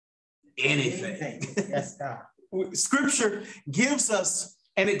anything. Yes, God. Scripture gives us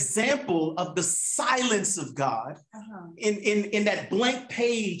an example of the silence of God in that blank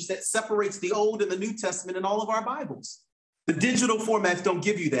page that separates the Old and the New Testament in all of our Bibles. The digital formats don't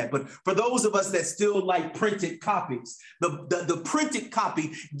give you that, but for those of us that still like printed copies, the printed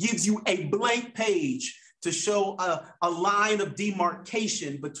copy gives you a blank page to show a line of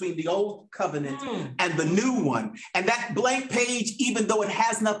demarcation between the old covenant and the new one. And that blank page, even though it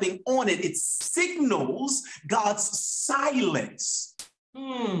has nothing on it, it signals God's silence.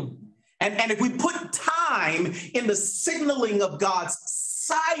 And if we put time in the signaling of God's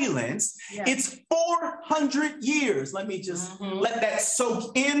silence, it's 400 years. Let me just let that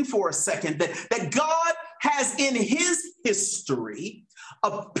soak in for a second, that God has in his history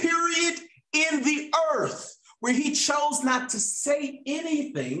a period in the earth where he chose not to say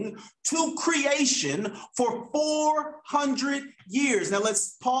anything to creation for 400 years. Now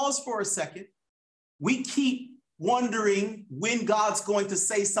let's pause for a second. We keep wondering when God's going to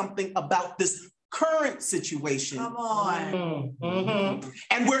say something about this current situation. Come on.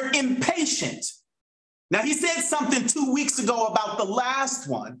 And we're impatient. Now, he said something 2 weeks ago about the last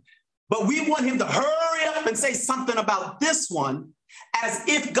one, but we want him to hurry up and say something about this one as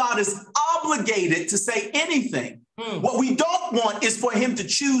if God is obligated to say anything. What we don't want is for him to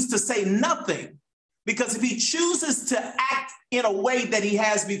choose to say nothing. Because if he chooses to act in a way that he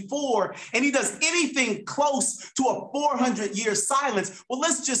has before, and he does anything close to a 400-year silence, well,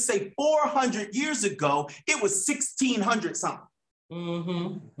 let's just say 400 years ago, it was 1600 something.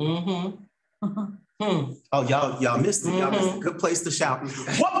 Oh, y'all missed it. Y'all missed it. Good place to shout.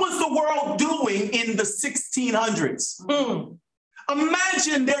 What was the world doing in the 1600s?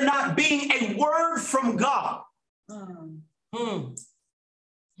 Imagine there not being a word from God.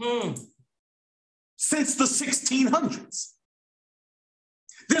 Since the 1600s.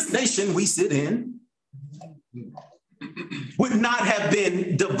 This nation we sit in would not have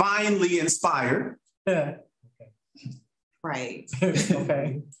been divinely inspired. Right.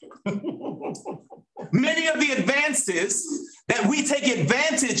 Okay. Many of the advances that we take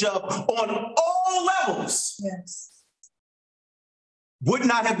advantage of on all levels Yes. would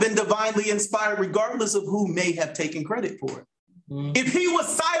not have been divinely inspired, regardless of who may have taken credit for it. Mhm. If he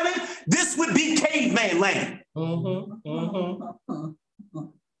was silent, this would be caveman land. Mhm. Mhm.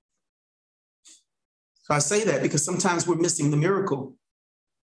 So I say that because sometimes we're missing the miracle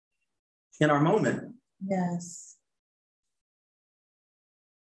in our moment. Yes.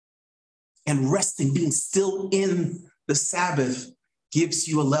 And resting, being still in the Sabbath, gives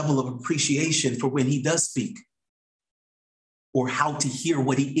you a level of appreciation for when he does speak, or how to hear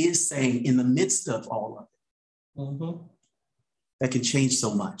what he is saying in the midst of all of it. Mhm. That can change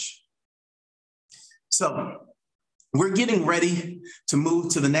so much. So we're getting ready to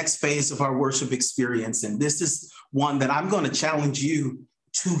move to the next phase of our worship experience. And this is one that I'm going to challenge you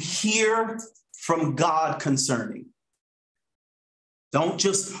to hear from God concerning. Don't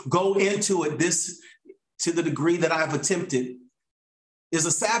just go into it this to the degree that I've attempted. Is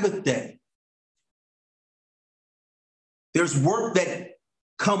a Sabbath day. There's work that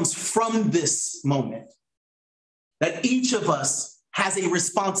comes from this moment, that each of us has a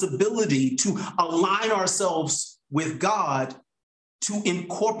responsibility to align ourselves with God to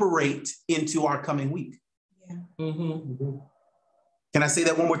incorporate into our coming week. Yeah. Mhm. Can I say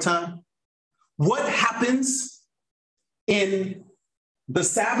that one more time? What happens in the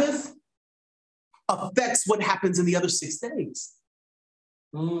Sabbath affects what happens in the other 6 days.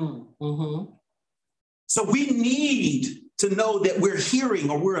 Mhm. So we need to know that we're hearing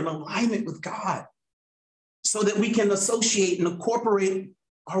or we're in alignment with God so that we can associate and incorporate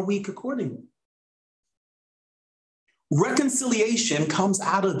our week accordingly. Reconciliation comes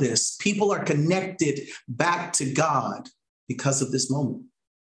out of this. People are connected back to God because of this moment.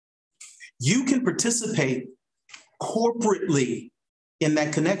 You can participate corporately in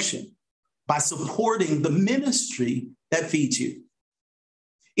that connection by supporting the ministry that feeds you.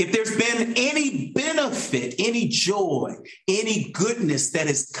 If there's been any benefit, any joy, any goodness that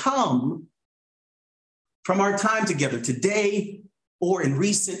has come from our time together today or in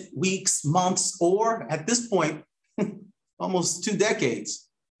recent weeks, months, or at this point, almost 2 decades,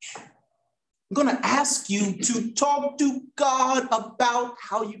 I'm going to ask you to talk to God about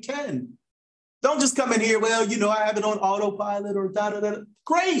how you can. Don't just come in here, well, you know, I have it on autopilot or da-da-da.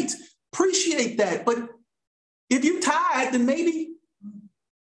 Great, appreciate that. But if you tired, then maybe.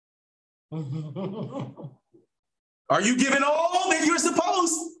 Are you giving all that you're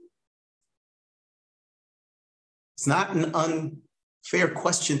supposed? It's not an unfair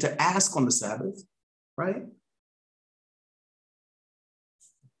question to ask on the Sabbath, right?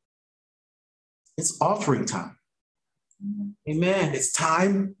 It's offering time. Amen. It's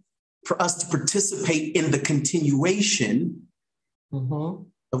time for us to participate in the continuation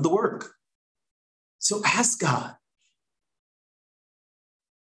Mhm. of the work. So ask God,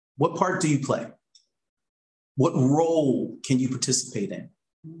 what part do you play? What role can you participate in?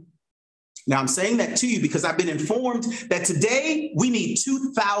 Now, I'm saying that to you because I've been informed that today we need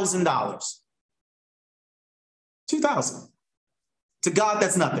 $2,000. $2,000. To God,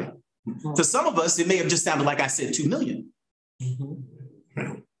 that's nothing. To some of us, it may have just sounded like I said 2 million.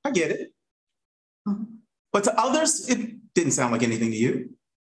 Mhm. I get it. But to others, it didn't sound like anything to you.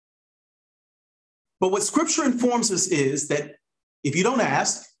 But what scripture informs us is that if you don't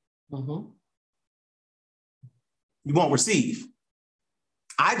ask, Mhm. you won't receive.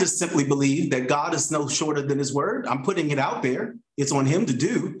 I just simply believe that God is no shorter than his word. I'm putting it out there. It's on him to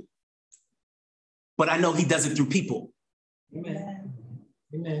do. But I know he does it through people. Amen.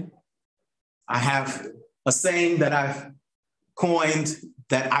 Amen. I have a saying that I've coined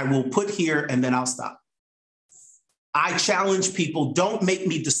that I will put here and then I'll stop. I challenge people, don't make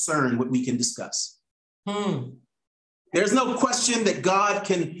me discern what we can discuss. There's no question that God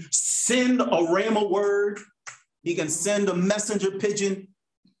can send a rhema word. He can send a messenger pigeon.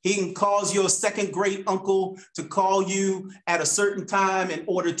 He can cause your second great uncle to call you at a certain time in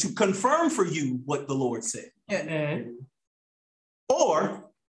order to confirm for you what the Lord said. Amen. Or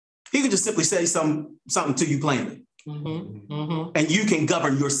he can just simply say something to you plainly. Mhm. Mhm. And you can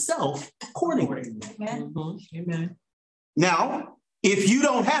govern yourself accordingly. Amen. Mhm. Amen. Now, if you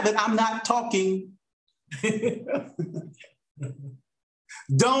don't have it, I'm not talking.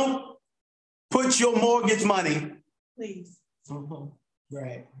 Don't put your mortgage money. Please. Mhm.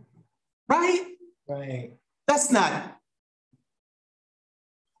 Right. Right? Right. That's not.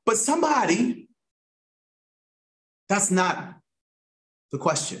 But somebody, that's not the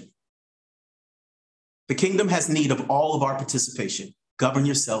question. The kingdom has need of all of our participation. Govern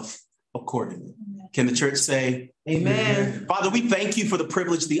yourself accordingly. Can the church say, Amen. Father, we thank you for the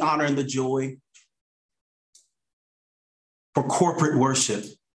privilege, the honor, and the joy for corporate worship.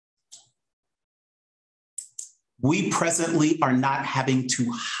 We presently are not having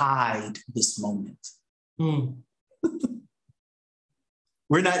to hide this moment.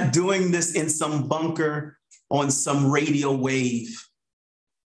 We're not doing this in some bunker on some radio wave,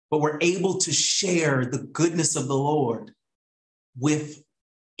 but we're able to share the goodness of the Lord with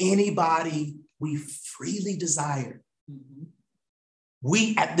anybody we freely desire.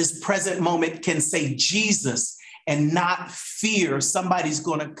 We at this present moment can say Jesus and not fear somebody's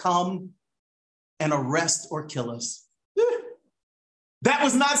going to come and arrest or kill us. That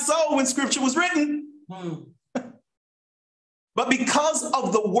was not so when scripture was written. But because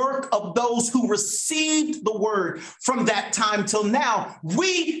of the work of those who received the word from that time till now,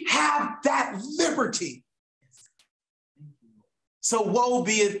 we have that liberty. So woe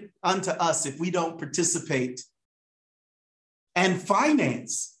be it unto us if we don't participate and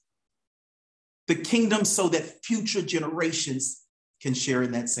finance the kingdom so that future generations can share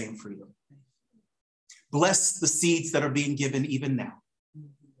in that same freedom. Bless the seeds that are being given even now.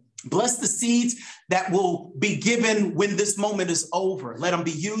 Bless the seeds that will be given when this moment is over. Let them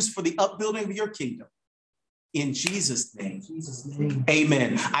be used for the upbuilding of your kingdom. In Jesus' name.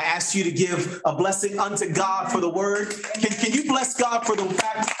 Amen. I ask you to give a blessing unto God for the word. Can you bless God for the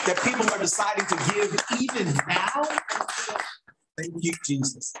fact that people are deciding to give even now? Thank you,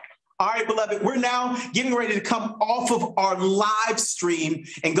 Jesus. All right, beloved, we're now getting ready to come off of our live stream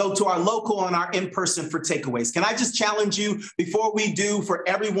and go to our local and our in-person for takeaways. Can I just challenge you before we do for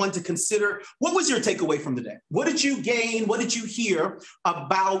everyone to consider, what was your takeaway from the day? What did you gain? What did you hear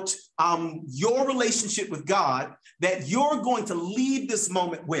about your relationship with God that you're going to leave this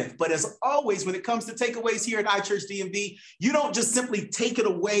moment with? But as always, when it comes to takeaways here at iChurchDMV, you don't just simply take it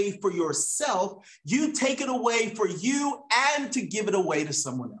away for yourself. You take it away for you and to give it away to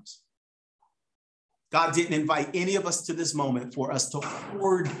someone else. God didn't invite any of us to this moment for us to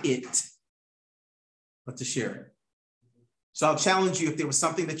hoard it, but to share it. So I'll challenge you, if there was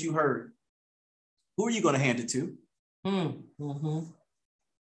something that you heard, who are you going to hand it to?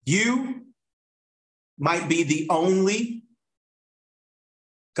 You might be the only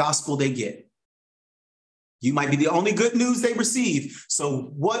gospel they get. You might be the only good news they receive.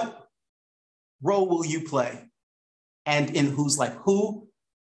 So what role will you play? And in whose life? Who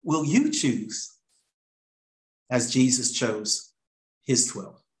will you choose as Jesus chose his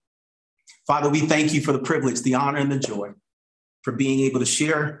 12? Father, we thank you for the privilege, the honor, and the joy for being able to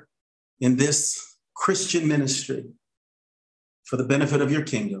share in this Christian ministry for the benefit of your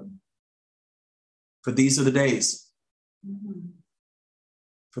kingdom. For these are the days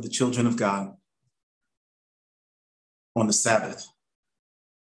for the children of God on the Sabbath.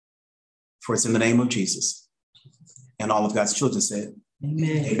 For it's in the name of Jesus. And all of God's children said,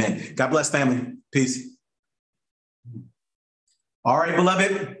 amen. Amen. God bless, family. Peace. All right,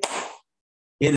 beloved.